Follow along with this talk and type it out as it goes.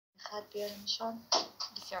خط بیاریمشان.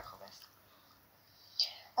 بسیار خوب است.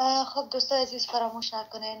 خب دوستان عزیز فراموش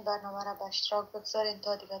نکنین برنامه را به اشتراک بگذارین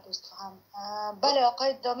تا دیگه دوست هم. بله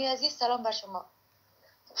آقای دامی عزیز سلام بر شما.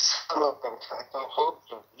 سلام خوب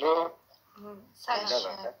جو.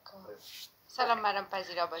 سلام مرم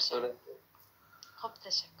پذیرا باشید. خب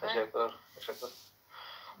تشکر.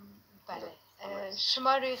 بله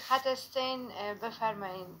شما روی خط هستین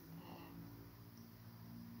بفرمایین.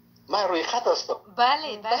 من روی خط هستم.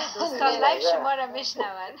 بله دوستان لایو شما را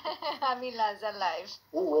میشنون. همین لحظه لایو.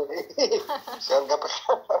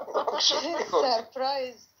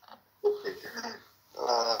 سرپرایز.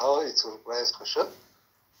 آه سرپرایز خوش شد.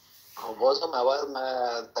 بازم اول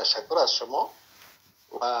من تشکر از شما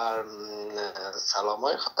و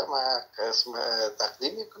سلامای خودم قسم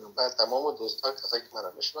تقدیم میکنم به تمام دوستان کسایی که من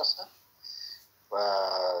را میشناسن و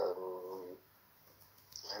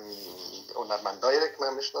هنرمندایی که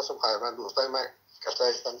من میشناسم. خیلی دوستای من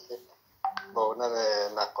کسایی هستن که با هنر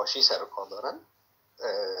نقاشی سر و کار دارن.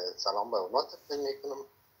 سلام به اونا تقدیم میکنم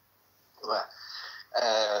و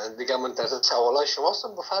دیگه منتظر سوالای شما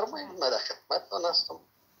هستم. بفرمایید من در خدمتتون هستم.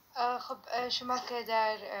 خب شما که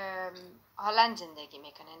در هلند زندگی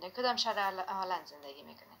میکنین، در کدام شهر هلند زندگی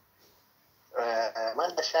میکنین؟ من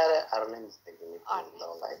در شهر ارلین زندگی میکنم.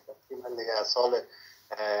 من دیگه از سال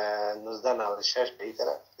 1996 به این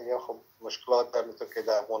طرف دیگه خب مشکلات در میتونه که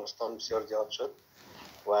در افغانستان بسیار زیاد شد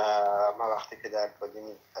و ما وقتی که در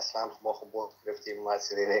اکادمی اصلا ما خب بود گرفتیم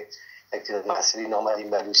مسئولین آمدیم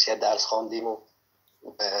به روسیه درس خواندیم و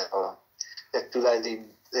طول از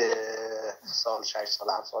این سال 6 سال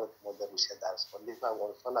 7 سال که ما در روسیه درس خواندیم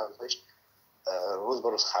افغانستان اوضاعش روز به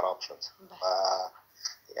روز خراب شد و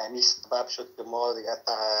یعنی سبب شد که ما دیگه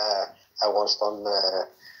افغانستان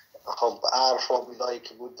خب هر فامیلایی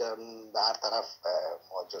که بود به هر طرف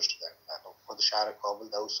مهاجر شدن. خود شهر کابل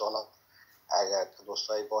در اون سالا اگر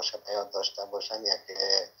دوستایی باشه پیاد داشته باشن یک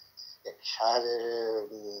شهر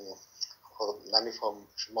خب نمیفهم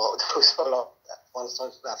شما در اون سالا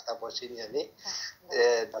افغانستان رفته باشین یعنی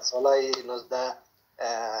در سالای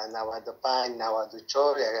 1995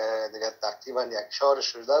 94 دیگه تقریبا یک شهر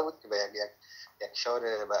شده بود که به یک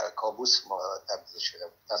شهر کابوس ما تبدیل شده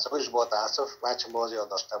بود. تصورش با تاسف من چه بازی ها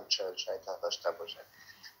داشته بود شاید نداشته باشه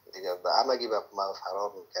دیگه به همگی به ما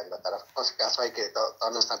فرار میکرد به طرف کسایی که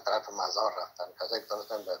دانستن طرف مزار رفتن، کسایی که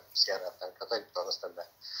دانستن به روسیه رفتن، کسایی که دانستن به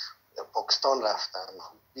پاکستان رفتن.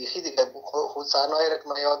 بیخی دیگه خود صحنه‌ای را که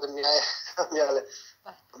من یادم میاد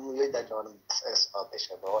میاد در جانم احساس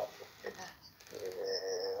بشه.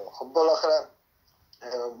 خب بالاخره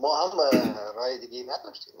ما هم راه دیگه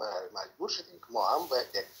نداشتیم، مجبور شدیم که ما هم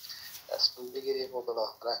باید یک تصمیم بگیریم و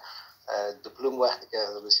بالاخره دیپلم وقتی که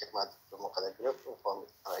از روسیه ما دیپلم قدر گرفتم فامیل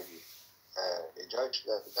فرگی ایجاد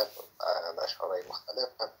شده در شهرهای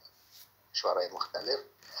مختلف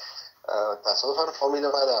تصادفاً فامیل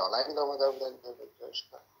ما در آنلاین آمده بودن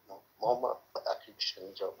ما با تحقیقش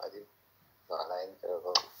اینجا آمدیم آنلاین.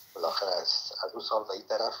 بالاخره از اون سال به این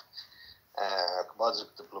طرف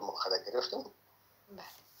باز دیپلم قدر گرفتیم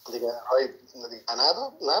دیگه های دیگه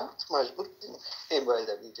نبود مجبور بودیم این باید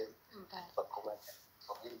اینجا با کمک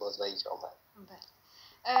فامیل باز به اینجا آمد.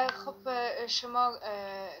 خب شما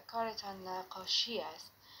کارتان نقاشی است.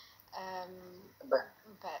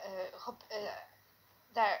 خب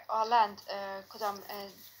در هلند کدام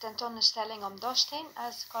تنتونستلینگ هم داشتین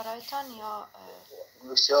از کارهایتان یا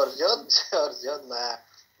بسیار زیاد من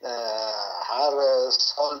هر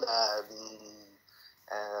سال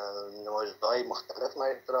نمایشگاه‌های مختلف ما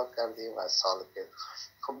اشتراک کردیم از سال که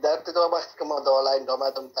خب در ابتدا وقتی که ما در آنلاین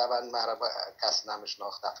آمدم طبعا مرا کس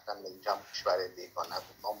نمیشناخت افتن اینجا کشور دیگه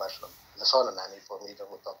نبود ما باشم لسان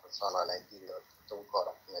نمیفهمیدم و تا لسان آنلاین دیدم تو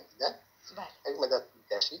کارم ندیدن یک مدت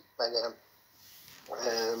گشید مگر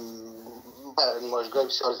نمایشگاه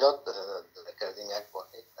بسیار زیاد کردیم. یک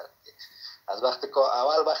واقعی از وقتی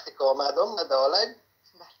که آمدم در آنلاین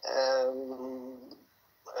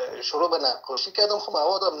شروع به نقاشی کردم. خب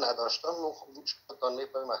موادم نداشتم. خب شما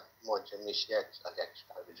میفهمیم وقتی مواجه میشی یک شهر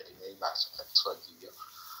جایی بحث اقتصادی یا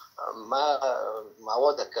من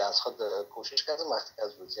مواد که از خود کوشش کردم وقتی که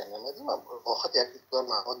از روسیه نمیدیم با خود یک مقدار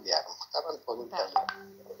مواد بیارم. طبعا فهمید که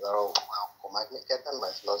کمک میکردن و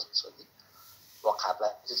از لازم اقتصادی و قبل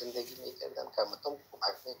از زندگی میکردن که متون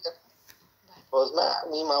کمک میکردن. باز من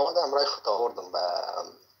این مواد همراه خود آوردم به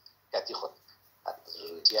کتی خود از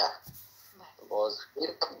روسیه. باز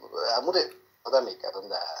امور آدم میکردم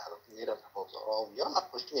در میرفت بازارها و یا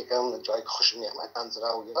نقاشی میکردم جایی که خوش میامد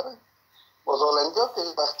منظره و یاره. باز آلنجا که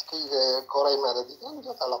وقتی که کارهای مرا دیدن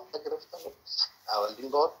اینجا علاقه گرفتن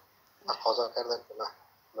اولین بار تقاضا کردن که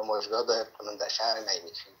نمایشگاه دایر کنن در شهر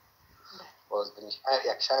نمیخین. باز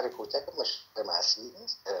یک شهر کوچک شهر اصلی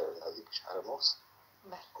است نزدیک شهر ماست.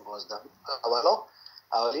 باز در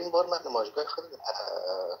اولین بار من نمایشگاه خود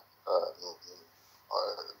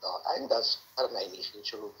این در شهر میمیخی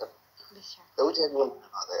شروع کردم. در اونجا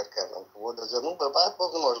نادر کردم که بود از اون به بعد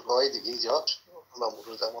باز نمایشگاه های دیگه زیاد شد. من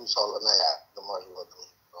امروز زمان سالانه یک نمایشگاه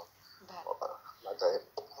نادر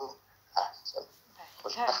احسن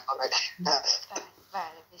خوشبختانه.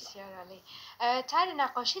 بله بسیار عالی. طرح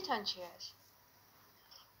نقاشیتان چی است؟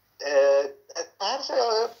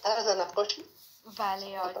 طرز نقاشی؟ بله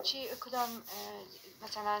یا چی کدام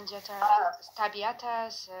مثلا طبیعت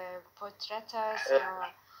است، پورترت است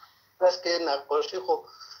یا است که نقاشی خب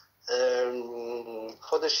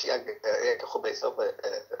خودش یک خوب حساب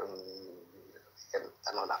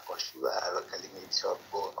تنها نقاشی و کلمه بسیار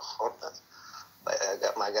خورد است.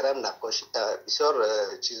 مگرم نقاشی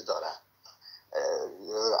بسیار چیز داره.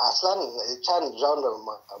 اصلا چند ژانر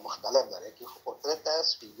مختلف داره که پورترت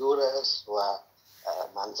است، فیگور است و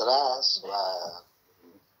منظره است و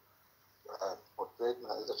پورترت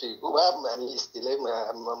منظره فیگور و استیل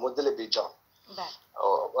مدل بیجان.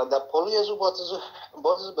 و در پالی از او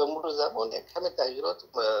باز به مرور زمان یک کم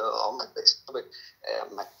تغییرات آمد به حساب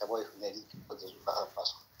مکتب‌های هنری که باز از او پس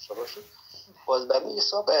شروع شد. باز به این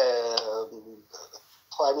حساب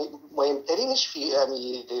مهمترینش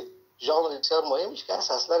ژانر بسیار مهمش که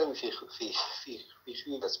اصلا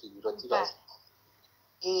فیگور است، فیگوراتیو است.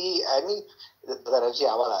 این درجه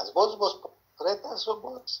اول است. باز پورترت است و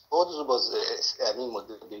باز این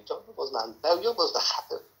مدل بیجان باز منظر یا باز در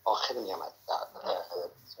خط آخر میامد.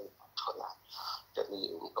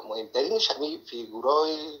 مهمترینش همین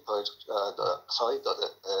فیگورای سای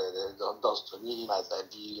داستانی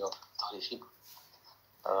مذهبی یا تاریخی بود.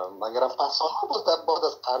 مگرم پسانها باز بعد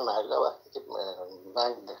از قرن 18 وقتی که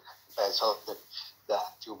رنگ به حساب در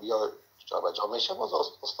تیوبیا جا میشه باز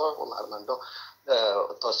استاد هنرمندا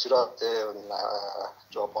تاثیرات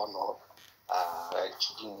ژاپن و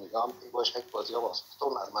چین نگاه باشه که بازی ها واسطه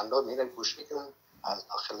هنرمندا میرن گوش میکنن از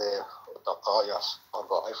داخل اتاق‌ها یا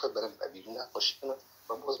کارگاه‌های خود برن بیرون نقاشی کنن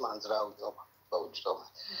و باز منظره و با وجود آمد.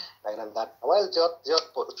 مگرم در اول زیاد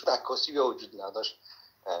چون عکاسی به وجود نداشت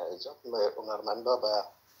زیاد هنرمندا به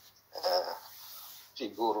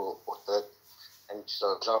فیگور و پورترت این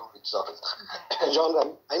چیزا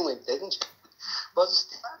ژانر این مهمترین باز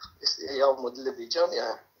استیل یا مدل بیجان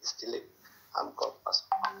یا استیل همکار پس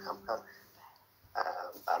هم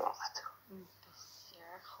برآمد.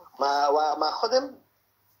 ما خودم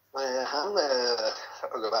هم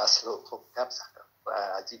اصلا خوب گپ زدم و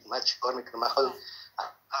عجیب من چیکار میکنم. من خودم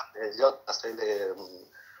زیاد مسائل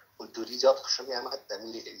کلتوری زیاد خوشم میامد،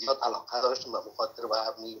 زیاد علاقه داشتم به مخاطر و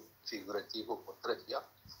همین فیگوراتیو و پورترت یا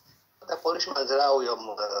در پارش منظره و یا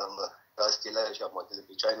استیلش یا مدل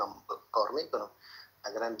بیجای نام کار میکنم.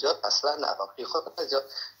 اگرم زیاد اصلا علاقه خود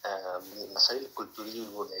زیاد مسائل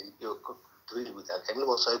کلتوری و کلتوری بوده. همین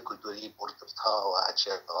مسائل کلتوری پورترت ها و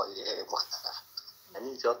اشیاء مختلف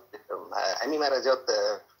همین زیاد همین مرا زیاد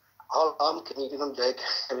حال هم که میبینم جایی که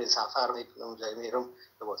همین سفر میکنم جایی میرم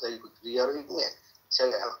به مسائل کلتوری ها رو میگم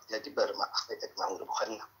جدی بر مقصد که من رو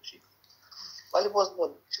بخاری نکشید ولی باز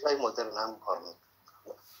چیزای مدرن هم کار میکنم.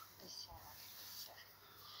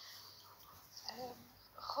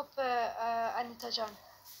 خب انیتا جان.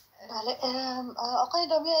 بله آقای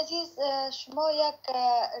دامی عزیز، شما یک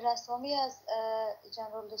رسامی از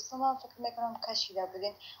جنرال دوستم هم فکر میکنم کشیده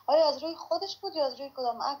بودین. آیا از روی خودش بود یا از روی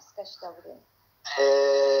کدام عکس کشیده بودین؟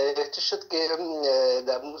 چه شد که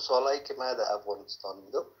در اون سالهایی که من در افغانستان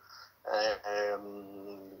بودم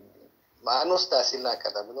من هنوز تحصیل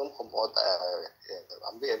نکردم بودم. خب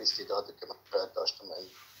من به استعدادی که من داشتم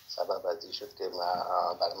این سبب از این شد که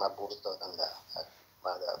برای من بورس دادن در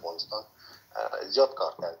افغانستان زیاد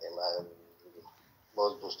کار کردیم.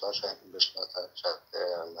 باز دوستان شاید بشناسن شاید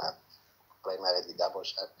برای مرا دیده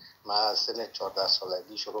باشد. من سن 14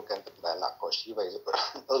 سالگی شروع کردم به نقاشی و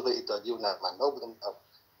باز به ایتادی و هنرمندا بودم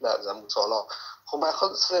در زمان سالا. خب من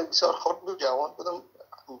خود سن بسیار خرد بود، جوان بودم.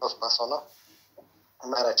 باز مثلا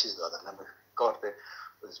مرا چیز دادن کارت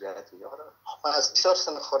عضویت میاره. من از بسیار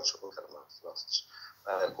سن خرد شروع کردم راستش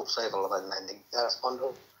کورسای طلبه نمایندگی درس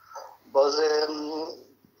خواندم. باز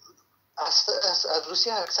از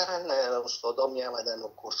روسیه اکثرا استادا می آمدن و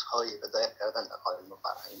کورس های هدایت کردن در علم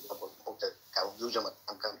فرهنگی و باز کم زوج ما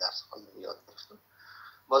کم درس خواندم یاد گرفتم.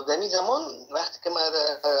 باز در این زمان وقتی که من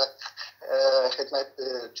خدمت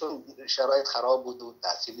چون شرایط خراب بود و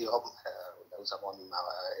تحصیلی ها در زمان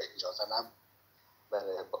اجازه نبود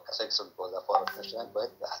برای کسایی که با فارغ نشدن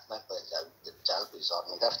باید حتما باید جلب ایزار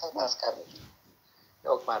می‌رفتن از کردن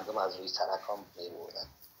یا مردم از روی سرک هم می‌بردن.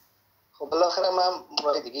 خب بالاخره من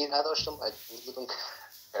راه دیگه نداشتم، مجبور بودم که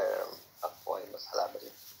پای مثلا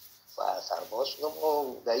بریم و سرباز شدم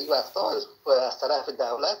و در این وقتا از طرف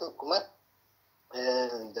دولت حکومت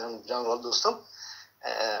جنرال دوستم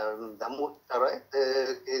در مورد شرایط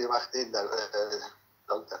که وقتی در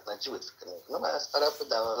دولت نجیب فکر میکنم از طرف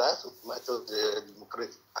دولت حکومت و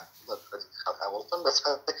دموکراسی خلق افغانستان به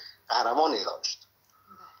صورت قهرمان اعلان شد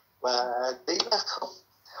و در این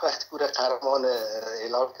وقت گروه قهرمان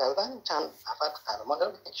اعلان کردن چند نفر قهرمان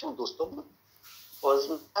اعلان یکیشون دوستم بود. باز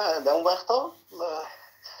در اون وقتا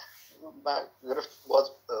گرفت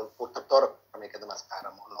باز پرتبدار میکردم از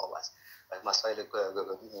قهرمان ها و از مسائل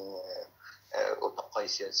اتاقای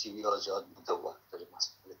سیاسی یا زیاد بوده و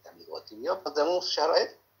مسائل تبلیغاتی یا در اون شرایط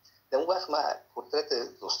در اون وقت من پورترت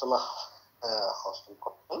دوستم خواستم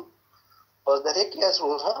کنم. باز در یکی از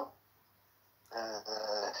روزها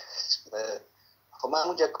خب من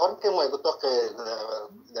اونجا کار که ما یک اتاق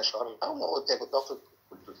در شهر ما یک اتاق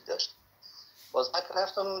کلوری داشتم. باز من که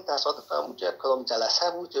رفتم تصادفا اونجا کدام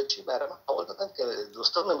جلسه بود یا چی برای من حوال دادن که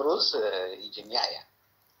دوستان امروز اینجا میاین.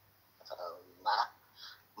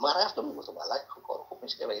 من رفتم گفتم بله کار خوب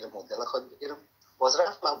میشه که من این مدل خود بگیرم. باز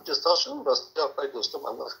رفتم من اونجا استاد شدم راستی آقای دوستم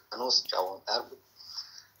من هنوز جوانتر بود.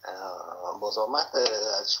 باز آمد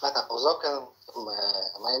ازش من تقاضا کردم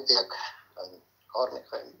من اینجا یک کار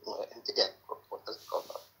میخوایم اینجا یک پورترت کار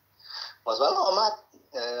دارم. باز ولی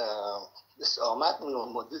آمد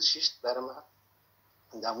مدل شیشت برای من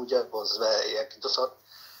در اونجا باز یک دو ساعت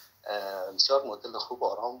بسیار مدل خوب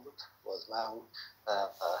آرام بود. باز من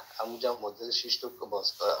اونجا مدل شیشت رو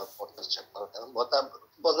باز پورترت چکار کردم.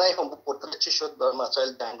 باز نایفهم پورترت چی شد برای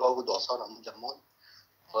مسائل جنگا و داستان اونجا ماند.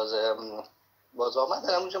 باز آمد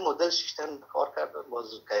در اونجا مدل شیشتن کار کرد.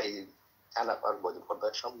 باز که چند نفر بودی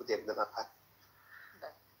پرداشتم بود یک دو نفر.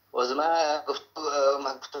 باز من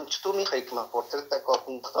گفتم چطور میخوایی که من پورترت کار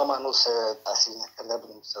کنم؟ گفتم من هنوز تحصیل نکرده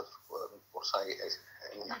بودم صرف کورسای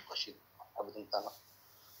نقاشی بودم تنها.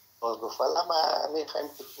 باز گفت والا من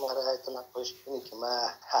میخوایم که تو مرا تو نقاشی کنی که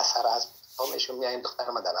من اثر از همشون میایم دختر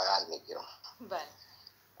من در بغل میگیرم. بله.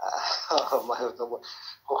 ما گفتم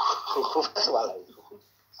خوب است والا خوب.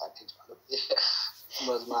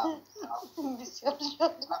 باز من بسیار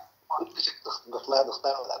جالب. گفت من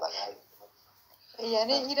دختر من در بغل.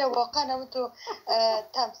 یعنی این واقعا هم تو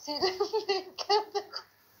تمثیل میکرده.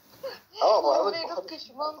 من میگم که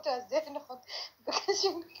شما تو از ذهن خود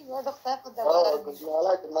بکشیم که من دختر خود در بغل میگم.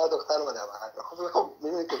 من دختر من در بغل. خب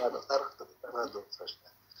میبینید که من دختر خود من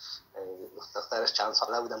دخترش چند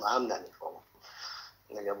ساله بودم هم نمیفهمم.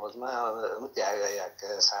 نگه باز من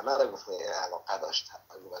یک صحنه را گفت علاقه داشت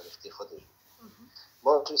و گفتی خودش.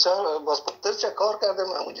 باز پورترت چه کار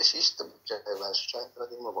کردم اونجا شیشت بود که شاید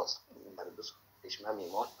دادیم و باز برای دو پیش من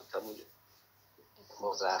میمان بود اونجا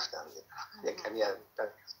باز رفتم یک کمی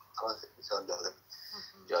بسیار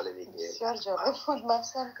جالبی بسیار جالب بود.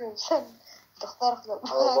 مثلا که دختر خود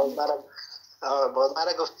باز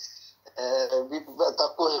من گفت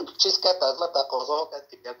چیز کرد از من تقاضا کرد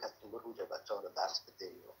که بیا کسی برو اونجا بچه ها رو درس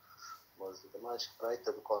بده. باز من شرایط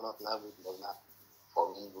دکانات نبود. باز من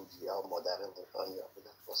فامیل بود یا مادر نشان یا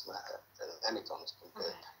بودم. باز من نمیتونستم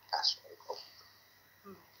که کسب کنم.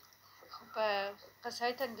 خب قصه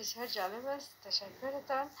هایتان بسیار جالب است.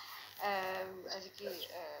 تشکرتان از اینکه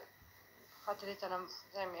خاطرتان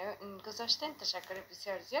هم گذاشتین. تشکر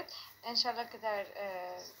بسیار زیاد. انشالله که در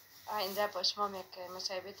آینده با شما یک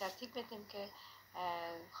مصاحبه ترتیب میدیم که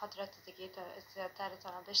خاطرات دیگه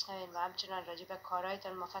زیادترتان رو بشنویم و همچنان راجع به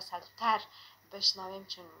کارهایتان مفصل‌تر بشنویم،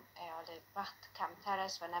 چون وقت کمتر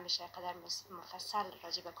است و نمیشه قدر مفصل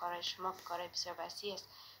راجع به کارهای شما که کارهای بسیار وسیع است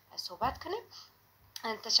صحبت کنیم.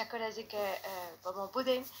 تشکر از اینکه با ما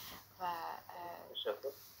بودیم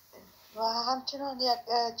و همچنان یک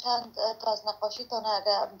چند تا از نقاشیتان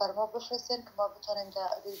اگر بر ما بفرستین که ما بتونیم در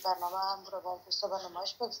برنامه هم رو با صبح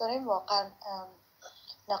نمایش بگذاریم. واقعا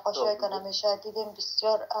نقاشی هایتان همیشه دیدیم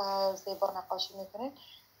بسیار زیبا نقاشی میکنین.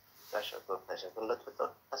 تشکر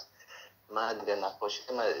لطفتان هست. من دیگه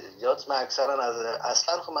نقاشی من اکثرا از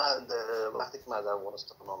اصلا خب من وقتی که من از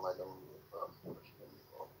افغانستان آمدم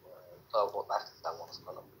تا وقتی که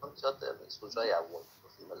افغانستان آمدم زیاد سوژای افغان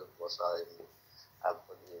واسه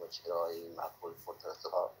افغانی و چرایی مقبول پورترت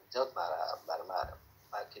ها زیاد برای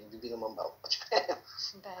من که دیدیم من با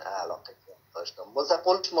علاقه داشتم. باز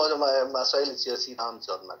پولش ما مسائل سیاسی هم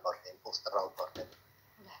زیاد کار کردیم. پوسترها کار کردیم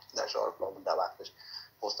در شهر بود. در وقتش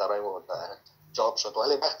پوسترهای بود چاپ شد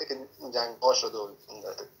ولی وقتی که جنگ ها شد و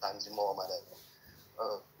تنظیم ها آمده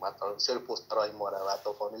مثلا سری پوسترهای ما را و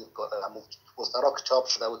حتی فامیل پوسترها که چاپ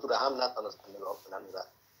شده بود رو هم نتونستن نگاه کنن و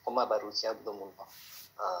خب من بر روسیه بودم اونها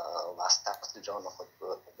واسطه جان خود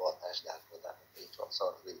با آتش در بودن به 4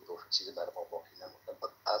 سال روی دو چیزی برای ما باقی نمونده. با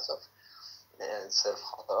تاسف صرف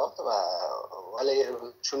خاطرات ولی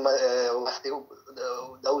چون وقتی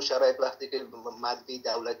دو شرایط وقتی که مطبعی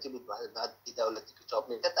دولتی بود مطبعی دولتی که چاپ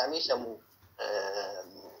میکرد همیشه همون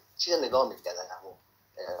چیز نگاه میکردن همون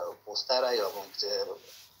پوستر یا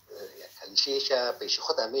کلیشهش پیش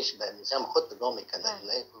خود همیشه به نظام خود نگاه میکردن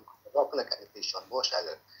نگاه کنه که پیشان باشه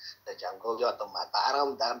اگر در جنگا یا تا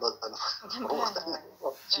مطبعرم در دادن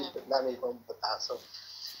نمیگم به تاسف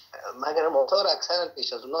مگر موتور اکثرا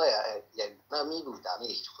پیش از اونها یک نمی بود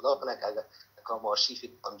همیشه خدا کنه که اگر کام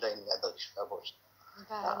آرشیفی آنجا نگهداری شده باشه.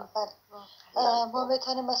 ما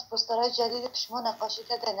میتونیم از پوسترهای جدیدی که شما نقاشی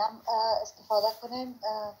کردین هم استفاده کنیم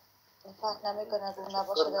فرق نمیکنه از اون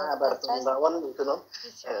نباشه نه براتون روان میکنم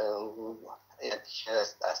یکیش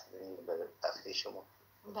است به تفریح شما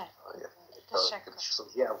تشکر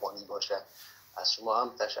سوزی افغانی باشه از شما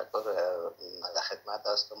هم تشکر در خدمت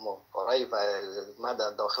هستم و کارهای من در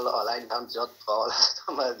داخل آنلاین هم زیاد فعال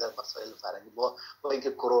هستم در مسائل فرهنگی با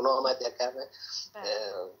اینکه کرونا آمد یک کمی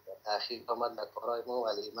تأخیر آمد در کارهای ما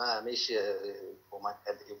ولی من همیشه کمک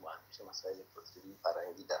کردیم و همیشه مسائل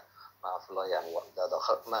فرهنگی در محفلای در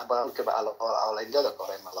داخل من برام که به آنلاین در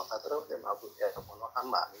کارهای ملاقات رو در محفل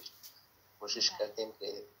هم همیشه کوشش کردیم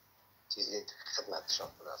که چیزی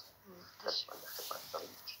خدمتشان کنم.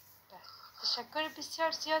 تشکر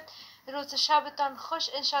بسیار زیاد. روز شبتان خوش.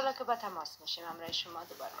 انشالله که به تماس میشیم همراه شما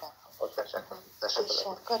دوباره.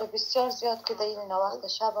 تشکر بسیار زیاد که در این وقت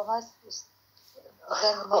شب هم هست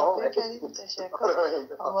زنگ ما کردیم. تشکر.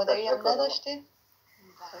 آمادگی هم نداشتیم.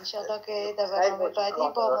 انشالله که در برنامه بعدی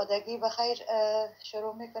با آمادگی بخیر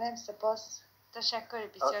شروع میکنیم. سپاس. تشکر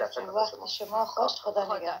بسیار زیاد. وقت شما خوش.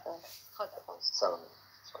 خدا نگهدار. خدا. سلام.